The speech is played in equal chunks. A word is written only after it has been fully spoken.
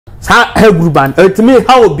sa hegruban etimi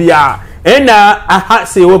ha obia ena aha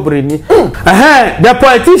Serwaa Bronii the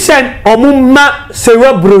politician omumma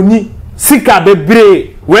Serwaa Bronii sika bebre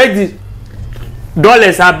we di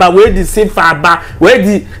dollars aba we di sifa aba we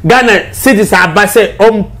di Ghana cedis aba se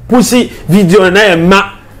pushi video na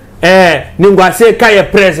ma ningwase ka ye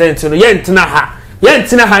present no yentina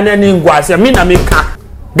ha na ningwase mi na meka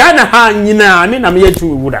Ghana ha nyina mi na me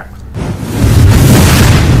yetu wuda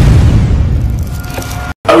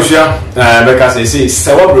Abuja because they say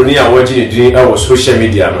Serwaa Bronii are watching it on social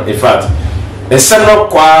media. In fact, the same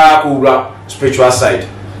kwa kura spiritual side.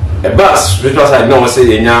 A bus spiritual side no say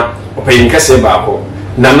yenya opinion kase baako.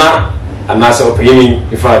 Nana anasa opinion.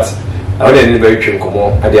 In fact, I don't very trim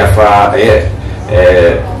komo ade afa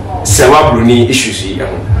Serwaa Bronii issues yi ho.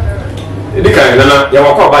 Edika nana ya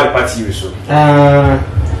wakọ about the party you so.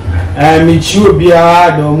 Me chiwo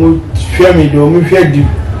bia do mu hwe me do mu hwe di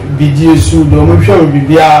video so do mo hwe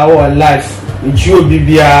bibia or life ichuo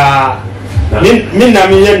bibia me na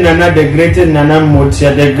me nana the greatest nana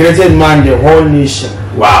motia the greatest man the whole nation.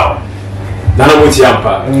 Wow, nana motia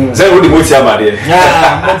ampa say who the motia ba there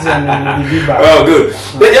motia na bibiba. Oh good.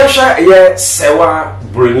 The yasha ye Serwaa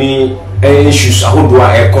Bronii issues ahodo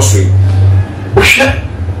a ekoso hwe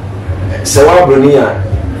Serwaa Bronii a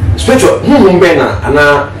spiritual be na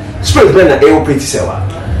ana spirit be na operate Serwaa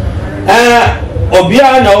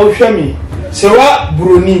obia na ohwemi Serwaa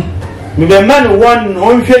Bronii me be man one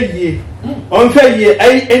onhwe yie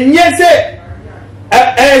enye se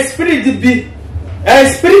spirit bi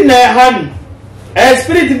spirit na han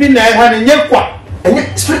spirit bi na han nye kwa enye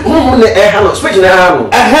spirit na han spirit na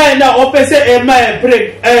han na opese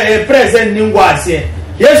present ni ngwase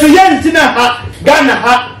yesu yentina ha Ghana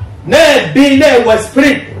ha na bi na was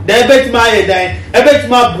spirit da betima ye dan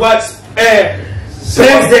betima bua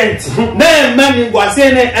president na man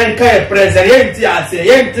ngwase ne enka president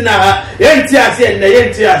yenti ase na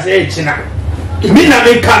echina mina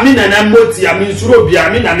meka mina na moti ya minsuro bia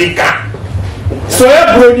mina meka so e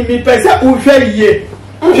Bronii mi pese uhwe ye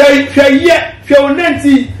hwe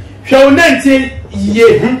onanti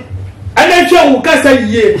ye ana hwe ukasa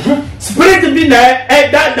ye spirit bi na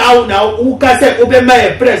that now ukasa obema ye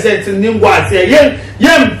president ni ngwase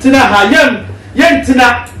yem tina ha yem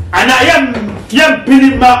tina ana yem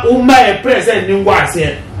pilima uma ye president ni ngwase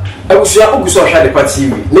abusia oguso hwa de party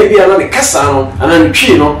wi na bia na ne kasa no ana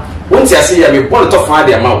ntwi no wonti ase ya me bol to fa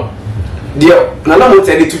de amawo de na na mo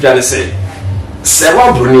tede tudwa ne se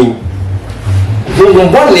Serwaa Bronii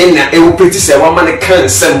bon ne na e operate Serwaa ma ne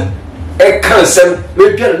kansem me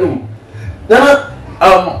bia no na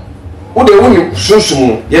wo de woni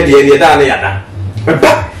sunsun ye de da na yada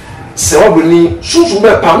ba Serwaa Bronii sunsun be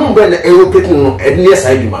pa mo be na e operate no e ne sa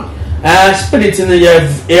adwuma spirit no ye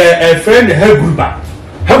friend hegruba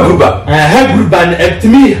na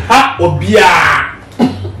etimi ha obia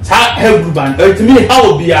sa hegruba etimi ha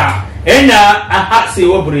obia ena aha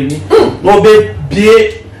Serwaa Bronii no be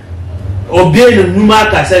obie no numa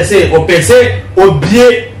ka say opese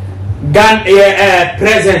obie gan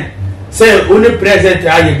present say only present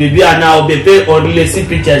aye bibia na obepe only see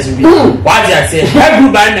pictures bi what you say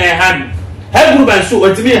hegruba na han hegruba so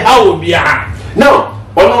etimi ha obia now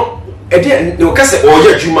ono ede no ka say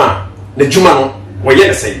oye juma na juma no oye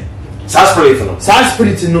na say sa spirit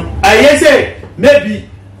no aye say maybe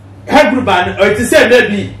hegruba no it say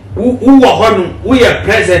maybe who were honum we are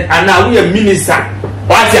present and now we are minister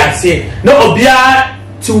what you say no obia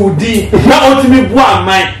to di na otimi bua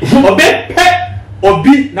man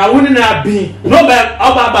obi na woni na bi no ba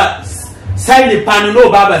obaba sai ni panu no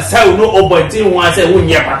baba sai no oboti won say won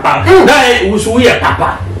ye papa na wusu ye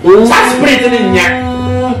papa sa spirit ni nya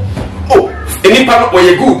oh any papa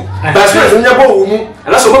we good but spirit nya bo wo mu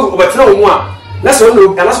na so bo obatina wo mu a na so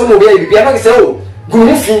no bi na say o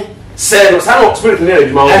gumu fi say no sa no spirit ni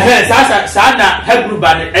adwuma wo sa na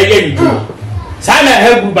hegruba ne eye ni dwuma sa na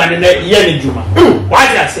hegruba ne ye ni dwuma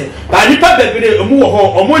what you say ba ni pa bebere omu wo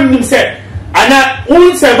ho omo nim say ana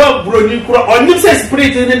un Serwaa Bronii kura onim say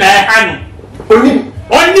spirit ni na hanu onim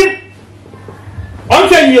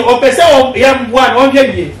onye opese o yam bua no onye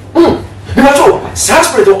ye na so sa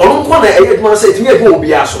spirit on ko na eye dwuma say timi edwuma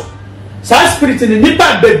obi aso sa spirit ni nipa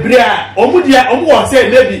bebere a omu wo say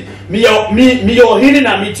maybe mi yo hini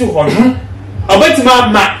na mi tu ho obetima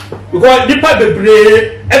ma because nipa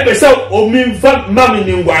bebere epese omimfa mami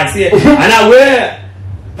ni ngwase ana we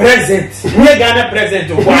present we Ghana present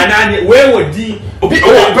for anani we wodi obi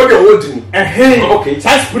wodi okay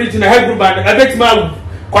sa spirit na hegruba na ebetima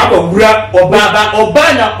kwa wura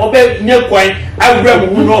oba na obe nye kwan awura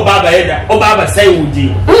mu no obaba sai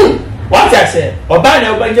wodi what I say oba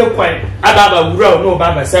na oba nye kwan ababa wura no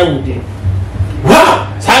obaba sai wodi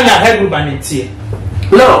Wow, Sana head group and it's here.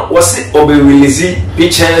 Now, was it or be releasing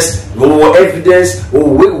pictures, no evidence, or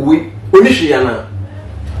we Onishiana?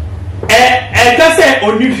 I can say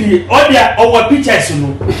Onifi, all our pictures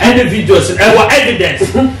and the videos and our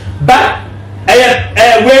evidence. But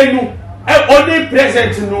when only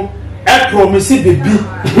present no, I promise baby.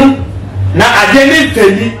 Now I didn't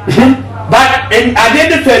tell you, but I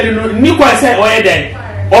didn't tell you. Nico say or then,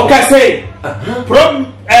 okay say,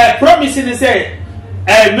 promising to say,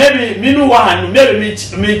 maybe me no one, maybe me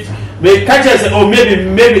catches or maybe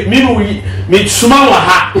me small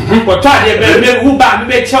ha, but maybe who buy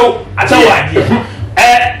me chow at all idea.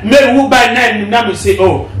 Maybe who buy nine number say,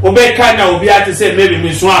 oh, obey kind of be able to say maybe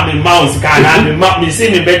me swam in mouse can I me see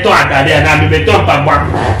me better at there and I be better papa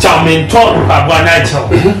chow me talk papa natural.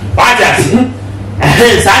 What I see,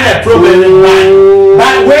 hence I have problem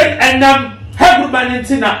but when and Everybody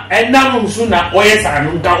and now sooner or yes I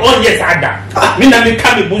oh yes I da. Me na me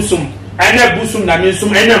come busum and na busum na me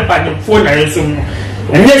sum and na pa phone na sum.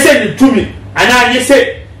 And yes say to me and I yes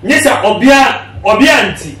obia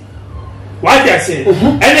anti. What I say?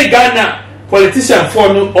 Any Ghana politician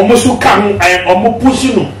for no almost come and almost push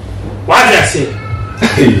no. What I say?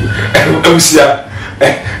 Usia.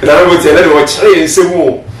 Na go tell you what say say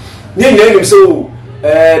mo. Ni so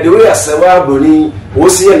the way Serwaa Bronii wo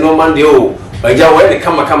see no man dey o. Aja we dey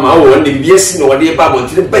kama o won dey biesi no dey ba bon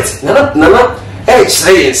tiri bet nana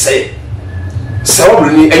chere say Serwaa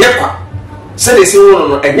Bronii enye kwa say dey say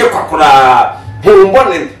no enye kwa kura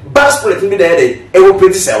hombone passport mi dey e wo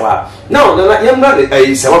pretty Serwaa now nana yam na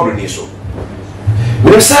dey Serwaa Bronii so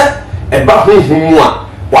me say e ba honhom a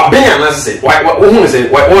wa benya na say wo hu say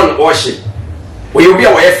won o she we obi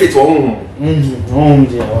a wo fit wo honhom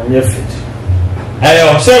dey wo fit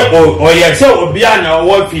say o ye say obi a na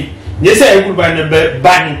wo fit. Yes, I would buy the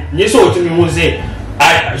banning. Yes, what you will say.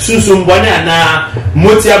 I soon bonana,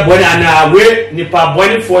 Motia bonana, way, Nipa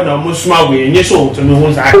bonnie for the Musma way, and yes, what to me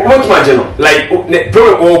was I. What's my general? Like,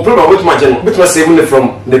 problem with my general, which was saving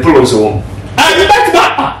from the problems home. I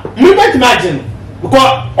bet imagine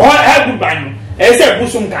because all I would buy you. I said,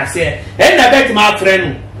 Busum can say, and I bet my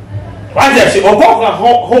friend. Why does she or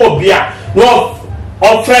whole beer? No.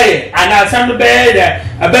 Or Friday, and I send the bed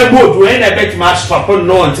a bed wood when I bet my stop on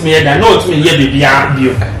no to me and no to me yet be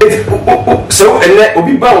so and that will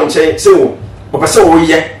be bound change so but so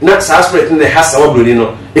yeah not aspirating the house of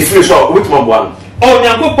Bronii if you saw with my one. Oh,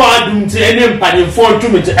 now go pardon to any empire for 2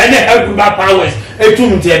 minutes and then help back powers a 2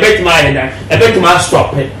 minutes. I bet my head, I bet my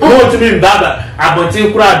stop it. No to me, Baba, I want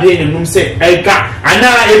to crowd in and say, I can't. And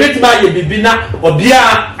now I bet my bibina or beer,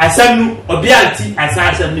 as some or beer tea, as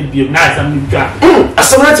I some be nice and new car. I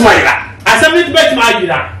saw that my I submit bet my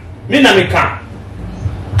ira. Minamica.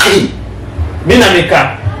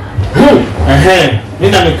 Minamica.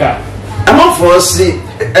 I'm off for see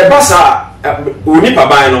a bassa. Uni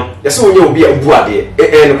papa no yes so you be a buade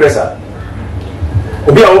no pressure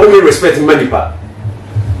obi a only respect money pa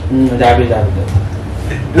let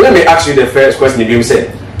me ask you the first question you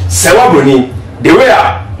said Serwaa Bronii the way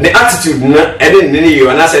the attitude no and then you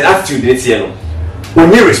and I said attitude this here no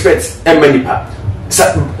only respect and money pa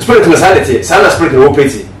spirit mentality sana spirit no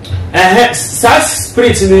pretty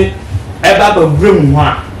spirit ni e ba ba brum ho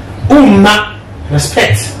a umma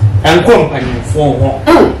respect and company for ho.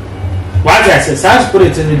 What I say, South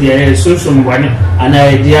Spirit in the air, Susum one, an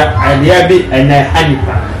idea be and a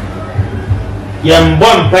hanipa. Young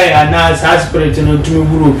bomb pay and now South Spirit in the two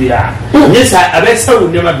Rubia. Yes, I bet so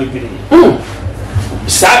would never be pretty.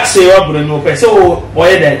 Saxy or Bruno, so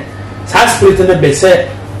why then South Spirit in the best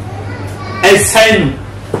a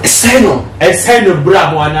sign of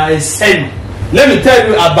Bravo and I sign. Let me tell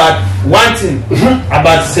you about one thing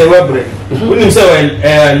about Serwaa Bronii. When you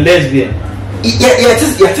say lesbian. Yet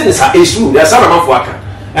is a issue. There's some amount for work.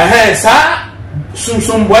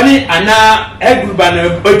 Some bonnie and now a group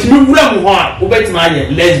and but you run one who bet my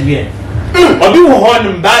lesbian. Or do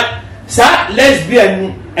horn back, sir,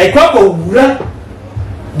 lesbian, a crop of the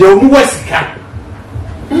Wesika.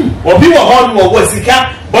 Or be a horn or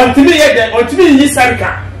Wesika, but to me, or to me,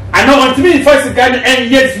 Yisarika. I know on to me first again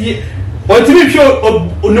and yes. Or to be pure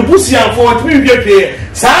on the pussy and for to be pure.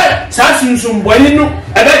 Some boy, no,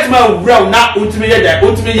 I bet my ground now, ultimately,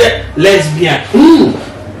 lesbian.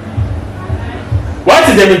 What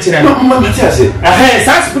is the material? I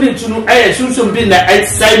had spirit to know I assume some being that I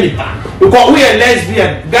sign it. Because we are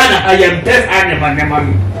lesbian, Ghana, I am best animal.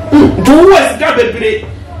 Do what's got a play.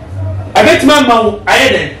 I bet my mouth, I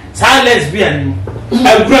had lesbian,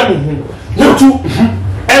 a gram. No, two.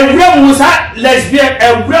 And Ram was that lesbian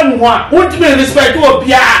and Ram one. Won't be respect to a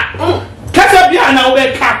Pia. Catabia now,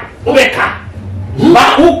 Obeka.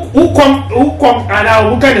 But who come and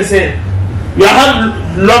who can say you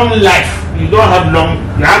have long life, you don't have long,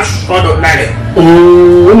 you have short of life.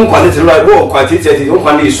 Who quality right? Who quantity? Who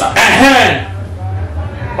quantity?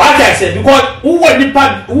 What I said, because who are the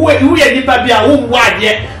pub, who are the pabia, who are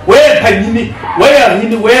yet, where Panini,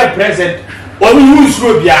 where present, or we use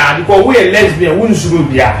Rubia, because we are lesbian, we use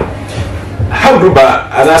Rubia. How do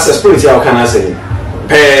as I suspect how can I say?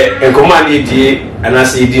 Pay and command it, and I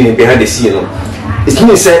see it behind the scene. It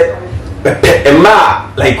means a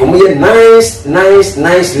ma like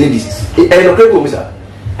nice ladies. And okay, sir.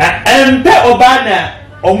 And Pet Obana,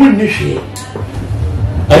 or Munishi.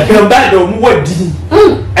 I feel bad on what D.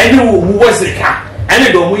 And who was the car, and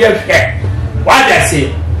I don't wear hair. What I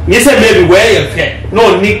say, yes, I maybe wear your hair,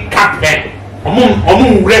 no nick cap hair.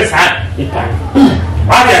 Among rest hat,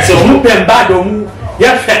 what I say, who pen bad on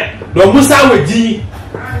your hair, no Musa with D.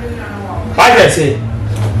 What I say,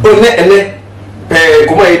 oh, ne,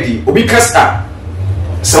 Comedy, Obicasta,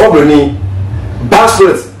 Bronii,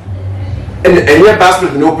 Basket, and your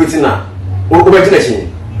basket no prisoner, or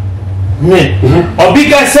imagination. Me,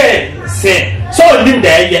 Obiga say, so nim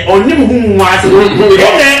there, or nim whom was yen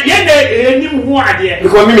who are there,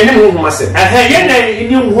 because me who must say,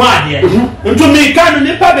 yen who are there. And to me, can't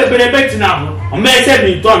nip up a better now, or may say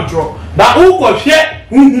me don't draw, but who could share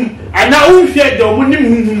whom, and now who share the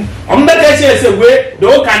woman, on better says away, the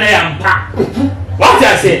old can I am pack. What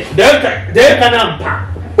I say, they can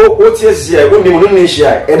unpack. Oh, what is here? When you don't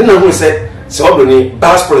share, I don't know who said, so Bronii,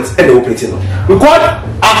 Basket, and the operating. Because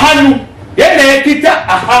a hand, yet kita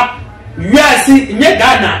aha, you are see, yet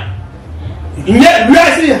Ghana. Yet you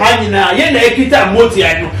are see Hanina, yet kita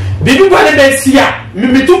Motiano. Did you want to see ya?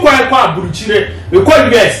 Me took quite Abuchire, we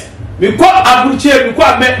call yes, we call Abuchire, we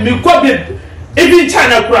call even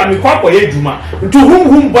China Kura, we call Yeduma, to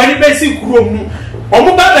whom Bonnie basic room.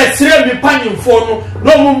 Omo ba ba sire mi panyimfo no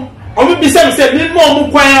no omo bi se mi mo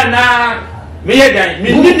kwan na me ye dan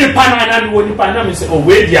mi ni pan na mi woni pan na mi se o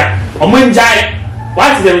we dia omo njai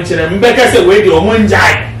what dem kire mi be ka se we dia omo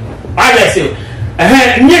njai ba se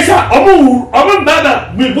nyesa omo ba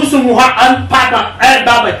ba mi busu mu ha an papa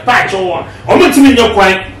ba ba pa cho omo timi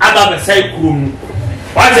nyokwan aba ba sai kurum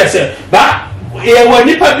what say ba e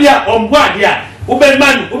woni pa bia ombo ade a ube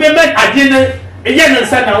man ade na yen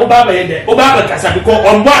nsa na obaba yede obaba kasa because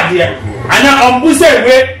on board here ana on say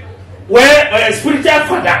we spiritual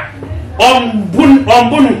father on bun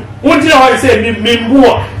won't know say me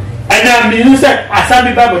mbo ana me use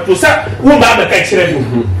asabi baba to sa wo baba ka kire me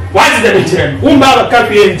what is the kire wo baba ka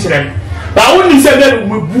fe kire ba woni say be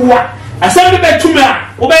buwa asabi be tuma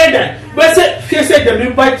obeyede be say fe say de me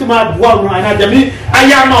invite ma buwa no ana de me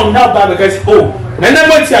ayama na baba ka say oh and then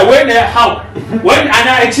what's your when how when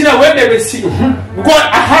I actually when they see because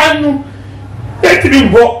I had let me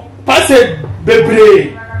go pass a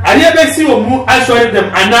bebre I never see you actually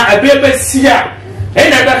them and I baby see ya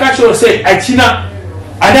and I can show say I china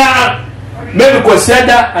and I maybe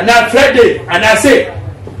consider and I Friday and I say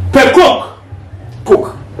per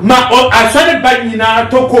cook ma I started buying na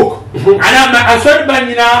to cook and I started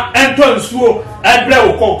buying na entrance so I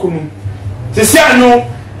blow cook to see I know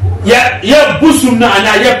ya busum na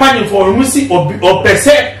ana ya pani for musi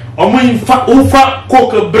opese omo ufa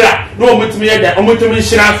coke bra no omutumi ya da omutumi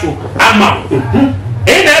shira so ama na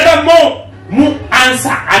ebe mu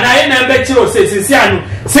answer ana na ebe chiro se anu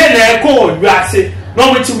se na eko wiase no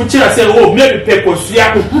omutumi chiro se o maybe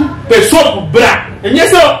pekosua pe soap bra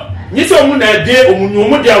nyeso mu na de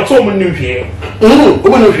omunyomu de so omu nhwe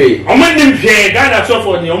omu nhwe Ghana so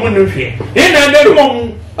for ni omu nhwe na ebe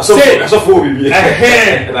mo okay,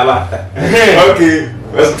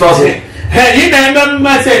 let's trust me. Hey, you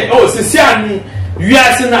remember say, oh, Sisian, you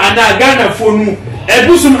are saying, and I Ghana for you. A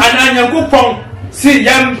bosom and I am coupon, see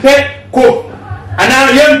young pet cook, and I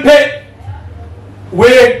am pet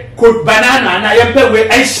where cook banana, and I am pet where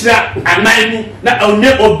I slap and mine, not only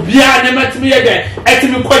of beer, never to me again, at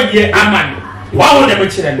me quite ye, a man. Why would never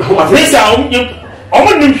chill? This I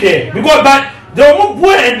won't share because but. The omo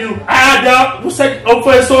boy enu ada who said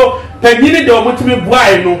offer so penini the omo to me boy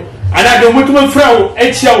enu and I don't want to me frau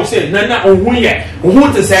echia wo say na ohun ye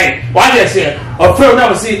ohun to say why they say or frau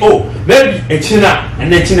na say oh maybe echina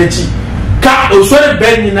and echinachi ka osore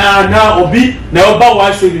ben na obi na oba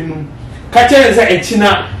wa so ni nu ka chere say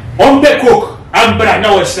echina on pe cook ambra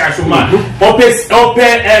na wo sha so ma ope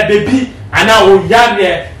baby ana o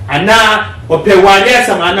yane ana ope wale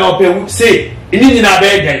sama ana ope say ini na be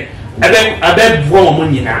den ebe buo mo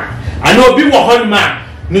nyina ana obi wo hon ma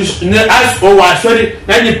ne as o wa sorry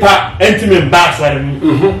na nipa entime ba sorry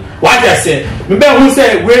what I say me be hu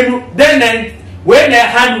say we nu then when a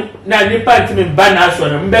hand na nipa ntimi ba na so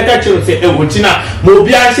na mbeka chiro se ewochina mo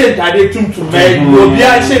bia hye ntade tuntum mo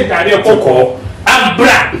bia hye ntade kokko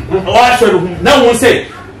abra o so na won say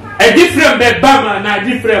a different beba na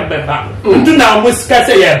different beba ntu na mo sika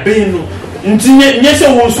say ya bin no nti nye se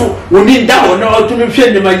won so woni nda ho na otumi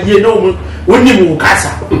hwe ne ma yie no woni mu kasa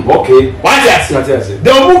okay why yes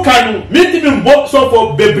the mu kanu mitimi mbo so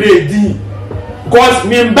for bebredi because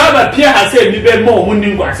me mbaba pia ha say mi be mo mu ni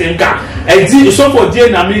ngwase nka edi so for die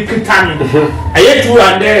na me kitani aye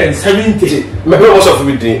 270 me be most of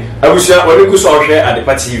me din abusia woni ku so hwe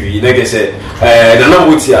Adepa TV na ge say na na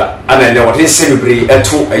mutia ana ne wote celebrate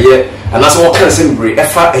eto aye ana so wo kan celebrate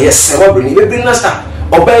efa aye Serwaa Bronii be bin na sta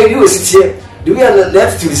obey you sitie the way na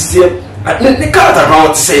left to sitie ne character how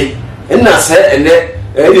to say na say ene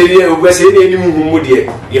dey we say dey ni mu de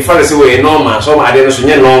ye fa say we normal so ma de no so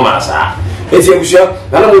nye normal sa eti abusia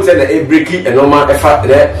na na motel na breaki enoma efa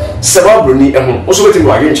de Serwaa Bronii ehun o so wetin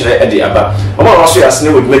wa yɛnkyerɛ ade aba o ma so yasne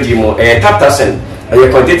wo dmadi mu tap sen ye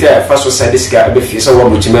quantity efa so sadiska be fi so wo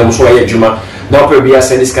mutima mu so ye adwuma na o bia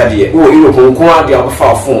sadiska de o Europe nko ade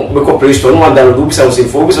abafa phone be ko Play Store no anda do bisa o se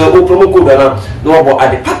fo bisa o promo code na no obo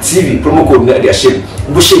Adepa TV promo code na de ahye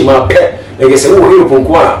bu she ma pe ye se wo Europe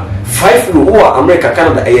nko a 5 euro America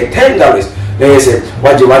Canada $10 na ye se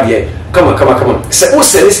waje Come on. Se o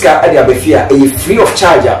seriska ade abafia free of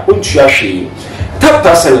charge ontua hwe. Tap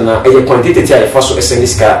person na quantity ti afa so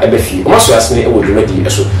seriska abafi. O maso asne e wo dwumadi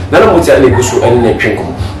eso. Na na moti na egu so ene na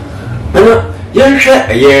twenkom. Na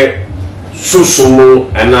yenhwe susumu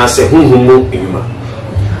ana se hunhumu enuma.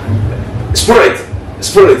 Spirit.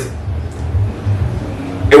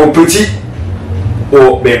 E wo pretty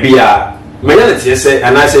o baby a manya na tie se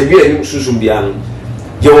ana se wi ani susum bia no.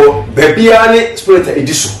 Yo baby a ne spirit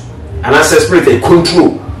ediso. And I say spirit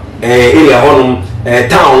control area honum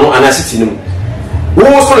town no and city no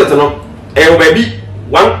wo spirit no baby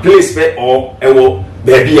one place pe or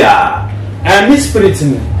baby me spirit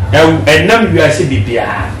no enam wi ase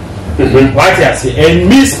bibia what you say and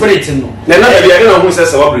me spirit no na baby na hu say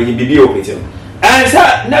Serwaa Bronii bibi o pete no and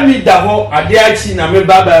sa na mi da ho ade achi na me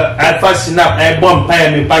baba alfa snap bom pa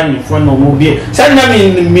me pa ni fo no mo bi sa na mi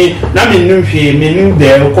nim hwe me nim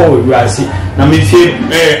de ko wi ase na me fie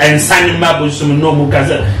ensani mabo sum no mo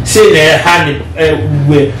kaza say na ha ni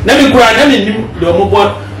we na mi kura na mi nim do mo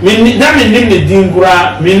bo mi nim ne din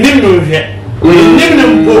kura mi nim no hwe mi nim ne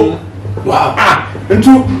mpo wow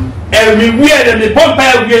ntu mi wie de me bom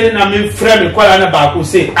pa wie na me fra me kwala na ba ko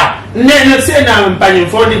say ne say na mpanyin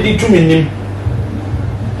fo de di tu mi nim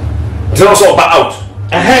it's also back out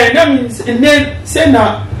then say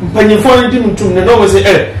na mpanyin fo de mutum ne no say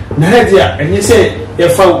na hedia enye say ye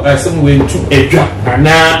fa asem we ntu edwa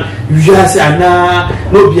ana wiase ana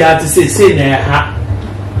no bia te say na ha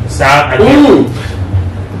sa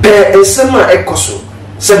esema ekoso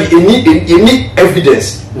sabi any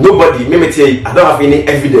evidence nobody me tell I don't have any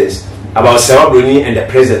evidence about Serwaa Bronii and the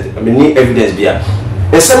president I mean any evidence bia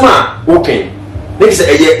esema okay like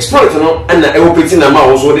say spirit no and na operating na ma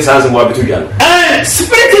wo so this answer mo abeto dwan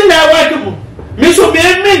spirit na wa me so be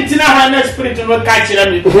mentina ha na spirit no ka kire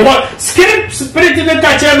me spirit no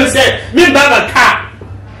ka kire me say me baba ka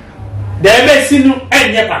da be sinu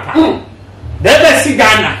enye papa da be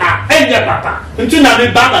sigana ha enye papa ntu na me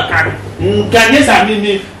baba ka nkanye sa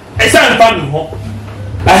mi esa nfa me ho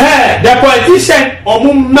the politician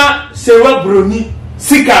omumma Serwaa Bronii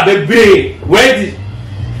sika bebre wedi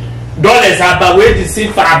dollars aba wedi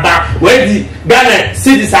sifa aba wedi Ghana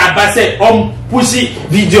cedis aba say pushi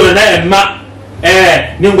video na ma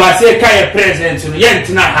ningwase kai president no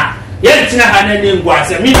yentina ha na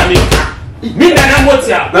ningwase mi na na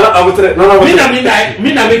motia na abutre na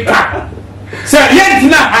mi na me ka so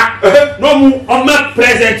yentina ha no mu oma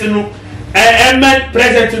president no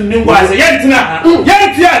president ningwase yentina ha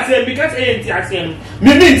yentia say because yentia say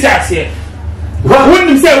mi ntia say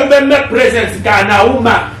when say we be president Ghana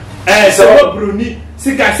woman Serwaa Bronii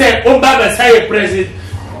sika say o baba say president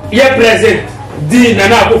di na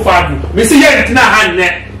na go fadu me say yentina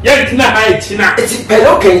ha china eti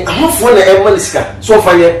pero okay amafo na emaniska so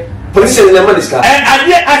fa ye police na emaniska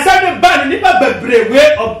ade asabe ban ni ba bebre we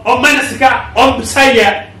o maniska o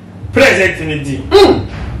say president ni di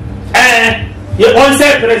ye on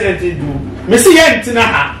say president do me say yentina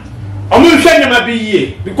ha o mo hwe na ma bi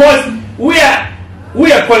ye because we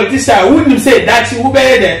are politicians who nim say that we be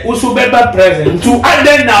there we so be president to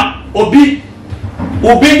add now obi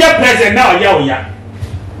the president now ya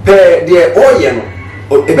pe de oye no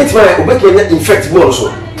ebetima obeke na infect more so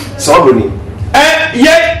Serwaa Bronii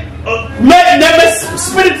ye me never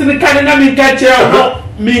spirit in the canina me catch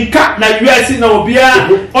me cat na US na obia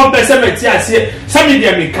on pesemeti ase some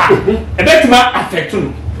dia me cat e betima affect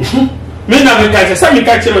no me na me catch some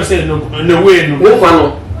catch no say no way no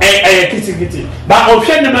no kiti ba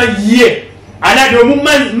option na yie ana de mu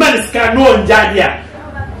man ska no onja dia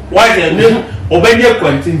why the name obenye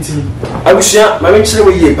kwantintin abusia ma me chire wo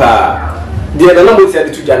yie pa de na no mo ti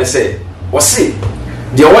ade tu jane say wo se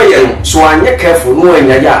de wo ye no so anye careful no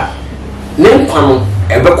anya ya ne nkwa no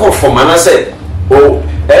e be ko for mana say o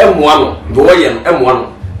moa no do wo ye no moa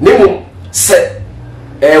no ne mu se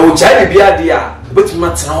o jai bia dia betima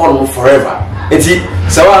tena ho no forever enti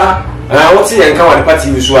sawa what see and come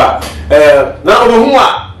party with so na obo hu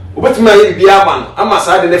a obetima ye bia ban ama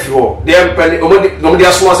sa de na fi ho de empani no de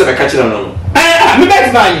aso se be ka kire no me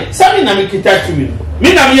betima ye sami na me kita tumi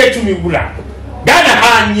me na me ye tumi wura Ghana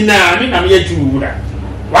ha nyina me na me ye tumi wura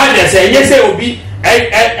why they say yes obi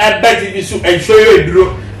bet bi so show you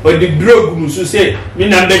duro or the drug no so say me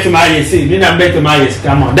na betima ye say me na betima ye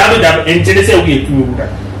come on that enti say we tumi wura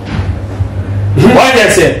why they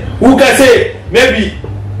say who can say maybe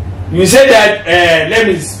you say that let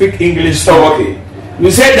me speak English so okay you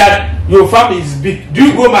say that your farm is big do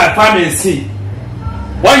you go my farm and see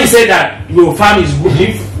when you say that your farm is good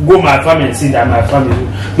if go my farm and see that my farm is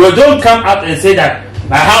good no don't come out and say that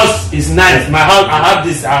my house is nice my house I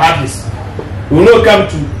have this you will not come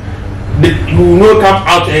to you will not come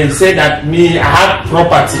out and say that me I have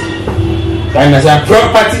property you understand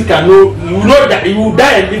property can no you know that you will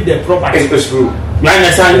die and leave the property it's true. You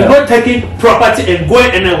understand? You're not taking property and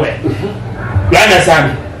going anywhere. You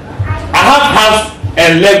understand? I have house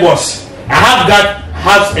in Lagos. I have got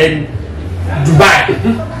house in Dubai.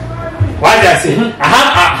 Why did I say? I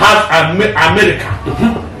have a house in America.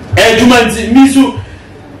 And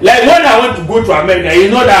like when I want to go to America,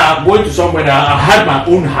 you know that I'm going to somewhere that I have my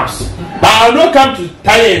own house. But I'll not come to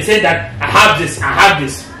tell you and say that I have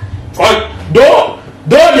this. Though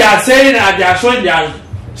they are saying that they are showing their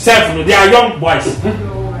self, they are young boys.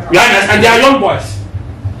 You understand? They are young boys.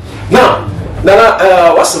 Now,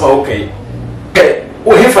 what's about okay? Okay,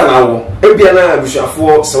 we have now. Ebiana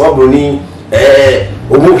Bushafo, Serwaa Bronii,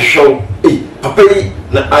 Omo show.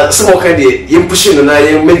 Papa, some kind of impression na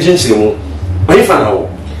imagine you. We have now.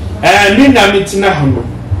 Me na mitina hono.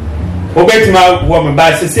 Obetima wo me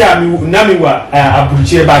ba sese ami na mi wa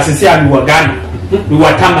abuche ba sese ami wa Ghana. Mi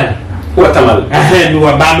wa Tamale. Mi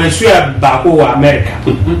wa ba me sua ba ko wa America.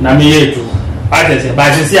 Na mi yetu. Ate se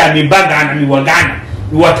ba sese ami ba Ghana mi wa Ghana.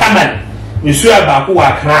 Mi wa Tamale. Mi sua ba ko wa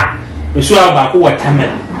Accra. Mi sua ba ko wa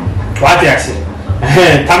Tamale. Wate ase.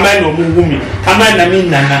 Tamale no mu mi. Tamale na mi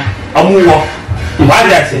nana amu wo.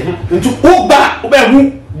 Wate ase. Ntu uba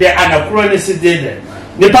hu de anakro ne se de.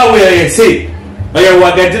 Nipa we say oye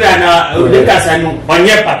wagadira na odekasa no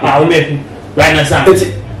onye papa o mefu right na sam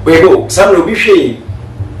we go sam no bi hwe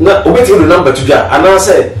na obeti no number to ja ana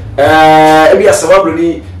say ebi Serwaa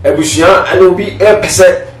Bronii abusua ana obi pese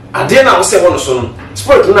ade na wo se wono so no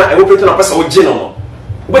sport na e wo peto na pese wo je no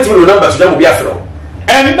obeti no number to ja mo bi afro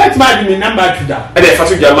me bet ma di number to ja e dey fa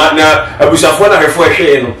to ja ma na abusuafo na hefo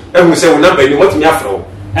hwe no ehu se wo number ni what me afro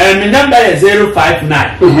me number is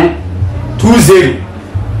 059 20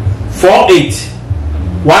 48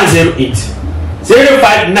 108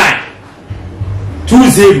 059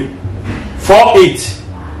 20 48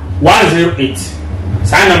 108.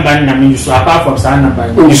 Sign number na me use apart from sign number.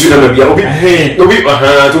 You should number be obi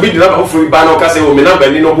to be the number hopefully ba na ka say o me number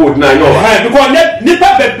ni no hold na yo. Because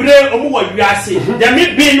nipa bebre omo wa wiase. Dem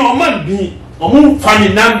be no man bi omo fa ni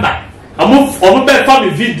number. Omo be fa me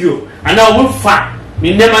video and omo fa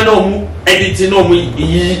me nema na omo edit no omo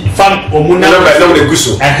yi fa omo number na de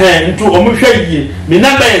guso. Ntu omo hwa yie. Me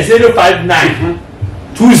number is 059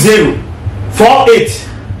 20 48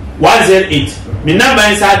 108. Me number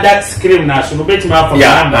inside that screen now, so no bet me for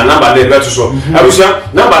number the better so.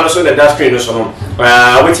 Abusia number no so that screen no so no.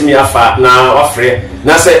 Wait me afa na wafre.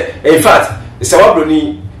 Na say in fact, Serwaa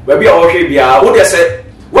Bronii we be o hwe bia, wo dey say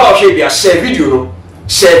wa o hwe bia share video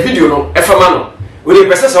no e fama no. We dey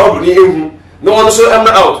person Serwaa Bronii ehu. No one so am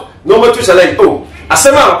out. No more to challenge. Oh,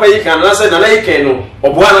 asema papa yi kan na say na yi kan no,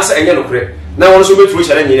 oboa na say enye no kure. Na one so be through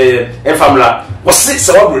challenge e famla. Wo say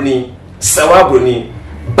Serwaa Bronii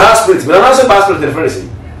Bass Spirit, but I'm not Bass Spirit reference.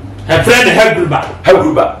 Her friend Hegruba. I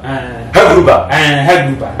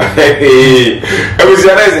was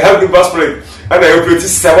Hegruba Spirit, and I hope it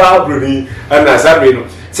is Serwaa Bronii and Nazareno.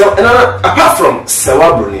 So, apart from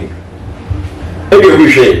Serwaa Bronii, maybe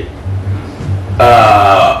we say,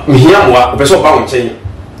 Mihiamwa, Beso Bound chain.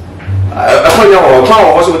 I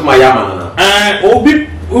was with my Yamana.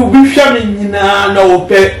 Ubi shaman, no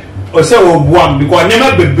pet or so one because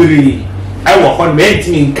never be. I will hold me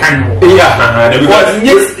in Kano. Yeah,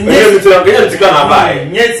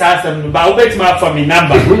 yes, I am about bet my for me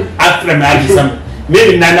number after my some.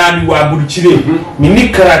 Maybe Nana you are Buchile,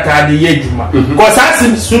 Minikarata the Yejuma. Because I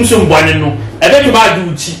seem soon Bonino, I bet you my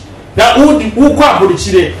duty. Now, who quite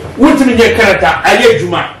Buchile, wouldn't me get character, I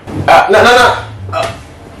Yejuma. Nana,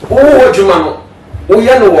 oh, Juma, we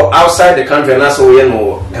know outside the country and also we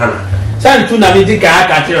know Ghana. San tu na me di ka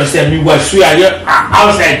aka tell say me wa su aye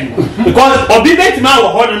outside because obi bet ma wo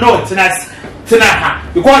ho no tina ha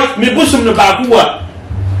because me busum no ba ku wa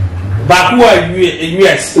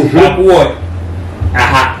US ba ku wa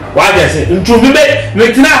aha wa dey say ntu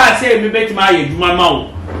me tina ha say me bet ma ye duma ma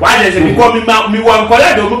wo wa dey say because me wa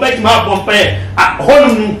nkola do me bet ma bompe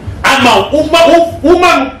ho no ama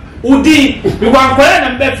uma udi me wa nkola na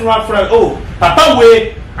bet fra oh papa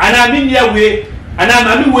we ana me nia we ana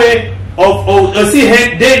mami we of see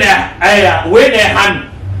head dinner we na hand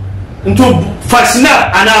into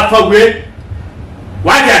fascina ana fa we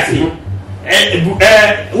what you see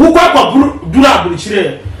who kwa dura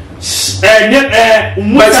buchire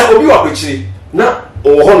umuta obi wa buchire na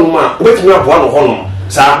ohonu ma obetumi aboa no hono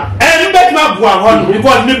sa betumi aboa hono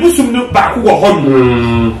because me busum no ba ku wo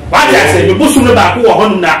hono what you say me busum no ba ku wo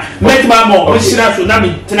hono na betumi mo shira so na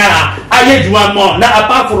me tena aye juwa mo na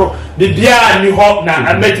apaforo the bia ni ho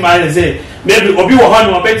na betumi say maybe obi wo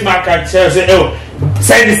hono betumi aka say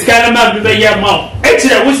send this kind of man be here mo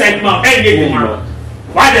ekire we send mo enye ni mo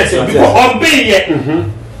what you say because obi ye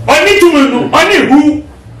oni tumunu oni hu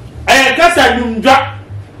kasa numdwa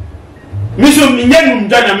miso minye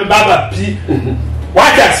numdwa na me baba pi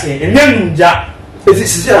what you say enye numdwa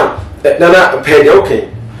sisi nana pede okay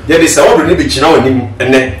ye dey say obi ni bi china onim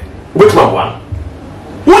ene betuma boa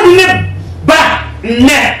wodi ne ba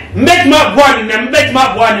ne make my boy na make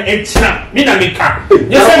my boy e china mi na me ka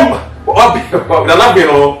yes obi nana bi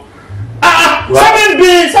no seven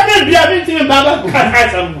bi abi tin baba ka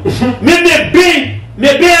sam me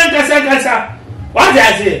be kasa what you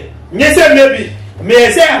say yes maybe me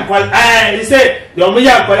say ankol you say yo me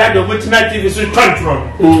ya ankol do mo china TV so control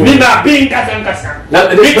me na be kasa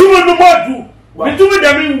me tumo no modu me tumo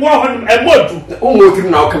da me wo hon e modu o mo tiri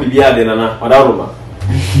na o ka bibia de nana odaroma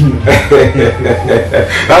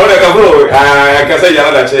na wona ka bro ka say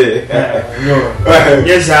yara da che no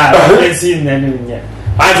yes yes in na nya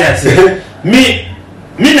aja say me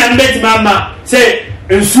na mbet mama say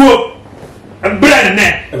ensuo bread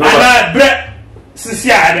ne ama bread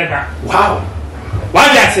sisi adeba wow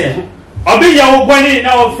aja say obi ya wo boni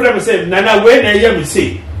na wo frame say nana we na yem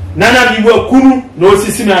say nana mi wo kunu na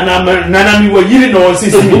osisi na nana mi wo yiri na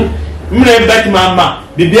osisi mna mbet mama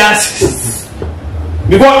bibia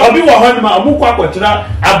because obi wo hon ma obu kwa kwotira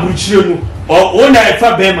aburuchire nu o na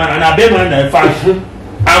efa be ma na be ma na efa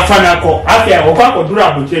afa na ko afia o kwa kodura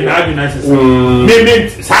aburuchire na adu na sisi me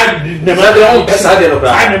sad de ma de sad de no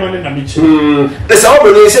bra sad de ma na mi chi the say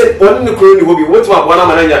obi no say oni ni kuro ni hobi what ma bona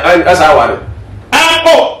ma na asa aware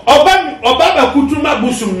oba ba kutuma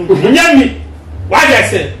busum nyami wa je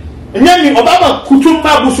say nyami oba ba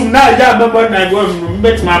kutuma busum na ya mama na go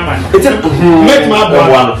met mama met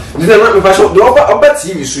mama did not me fashion do oba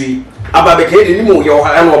TV sui ababeke ni mu yo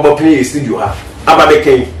ha na oba play studio ha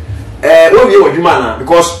ababeke wo wie wadwuma na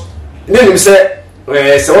because nenim say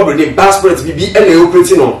say oba dey passport bibi na e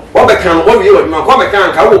operate no oba kan wo wie wadwuma ko oba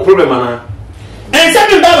kan ka wo problem na say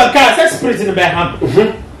me baba ka say spirit in be ham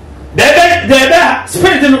the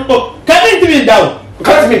spirit in can me down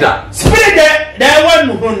cut me down spirit there one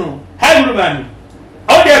no Hagruban.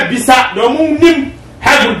 All the bisa, no moon,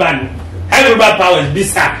 Hagruban. Hagruban powers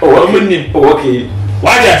bisa. Oh, okay.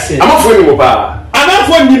 Why do I say? I'm not for you, Papa. I'm not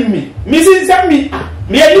for me. Mrs. Sammy,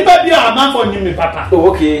 me a nipa be a man for me, Papa. Oh,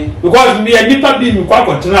 okay. Because me a nipa be me quite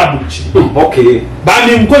controllable. Okay. But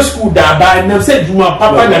me go school da by now said you my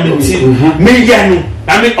papa na me me yanu.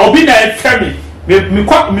 I mean, Obina and family. Me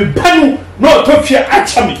quite me panu no to fear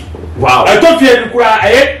achami. Wow. I don't fear I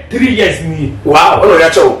had 3 years me. Wow. Oh,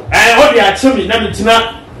 that's all. I only actually na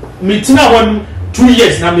me 2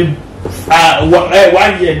 years na me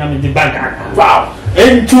 1 year na me the bank. Wow.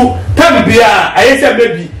 And to come be I said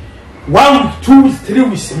maybe 1, 2, 3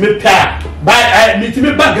 weeks me pay. By me to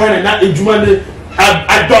me back na ejuma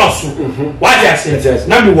I dosu. What I say?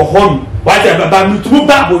 Na me wo home. What I baba me to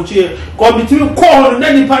back bo che. Ko me to call na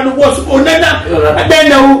nipa no was onana. Then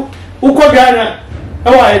na uko Ghana.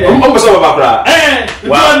 How are you? I'm so baba.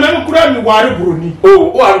 Wow. Me kura mi ware Bronii. Oh,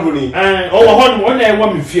 ware Bronii. One na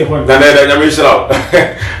want me fear one. Na me shira.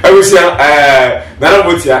 I will say na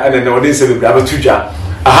botia and na odin se be bra tuja.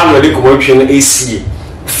 Aha no de komotwe no AC.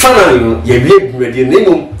 Finally ye wie dwumadie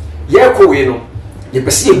nenum ye ko we no. Ye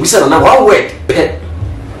pese ye busa na one word pe.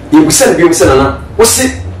 You send you send Nana. What's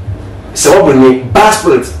it? So Bronii bar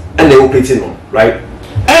spirit and they operate on, right?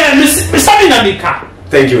 Miss Aminamika.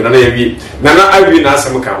 Thank you, Nana. Nana, I will not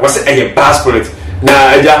some account. What's a bar spirit?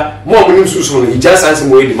 Now, more Mususu, he just answered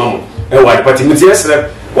me the mom. And what, but Matthias,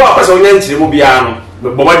 what was on entry will be armed.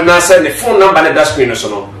 But what now send the phone number and the screen or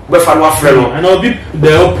so. But for one friend, and I'll be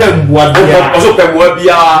the open what also can be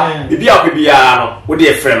a with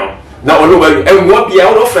their friend. Now, and what be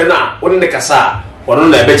out of friend now, what in the Casa, or on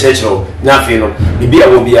the Betchel, nothing. Be a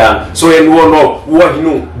will be a so and one know what you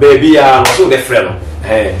know, baby, so the friend.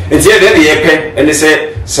 And here they pen and they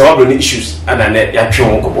say, so issues and I net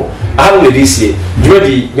Yapion Kobo. I haven't this year,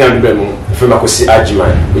 Jody Young Bemo, from Makosi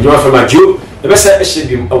Ajiman, you are from a Jew, the best I should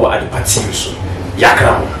be over at the party.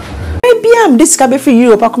 Yakram. Maybe I'm discovered for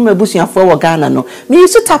Europe. I come bushing for Ghana. No, me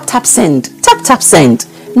used to tap send.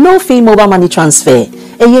 No fee mobile money transfer.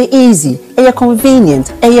 Easy,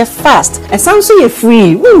 convenient, fast, and sounds so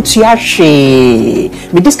free. Won't you share?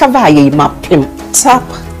 Me discover map tap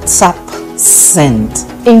send.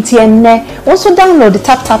 Internet. Also download the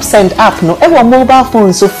tap send app. No, every mobile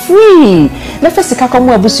phone so free. Na first ka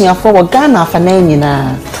come bushing for Ghana for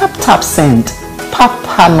na. Tap send.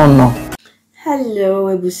 Papa no. Hello,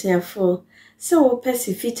 Ebusiafo. So,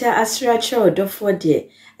 Pesifita Asracha or for dear,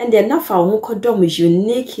 and they're not for Honkodom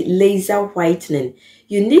unique laser whitening.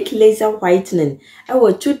 Unique laser whitening.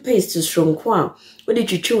 Our toothpaste to strong qua. What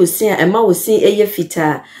did you choose? Say, and ma was saying a year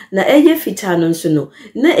fita. Na a year fita non sono.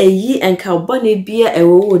 Na a ye and carbonate beer a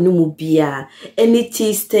wo no beer. Any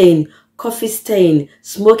tea stain, coffee stain,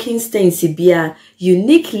 smoking stain, beer.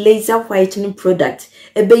 Unique laser whitening product.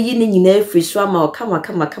 Ebe yini nyina free swama o kama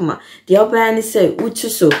the obani say utu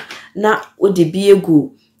so na odi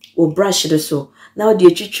biegu o brush do so na odi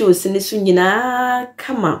etwitwe sene so nyina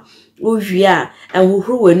kama ohwia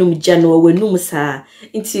enhohoro wenum gya no wenum saa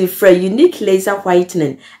nti fra unique laser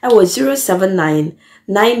whitening I was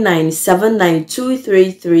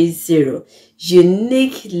 07999792330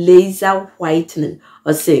 unique laser whitening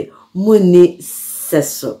or say muni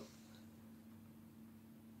seso.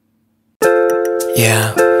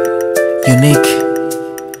 Yeah, unique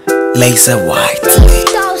laser white.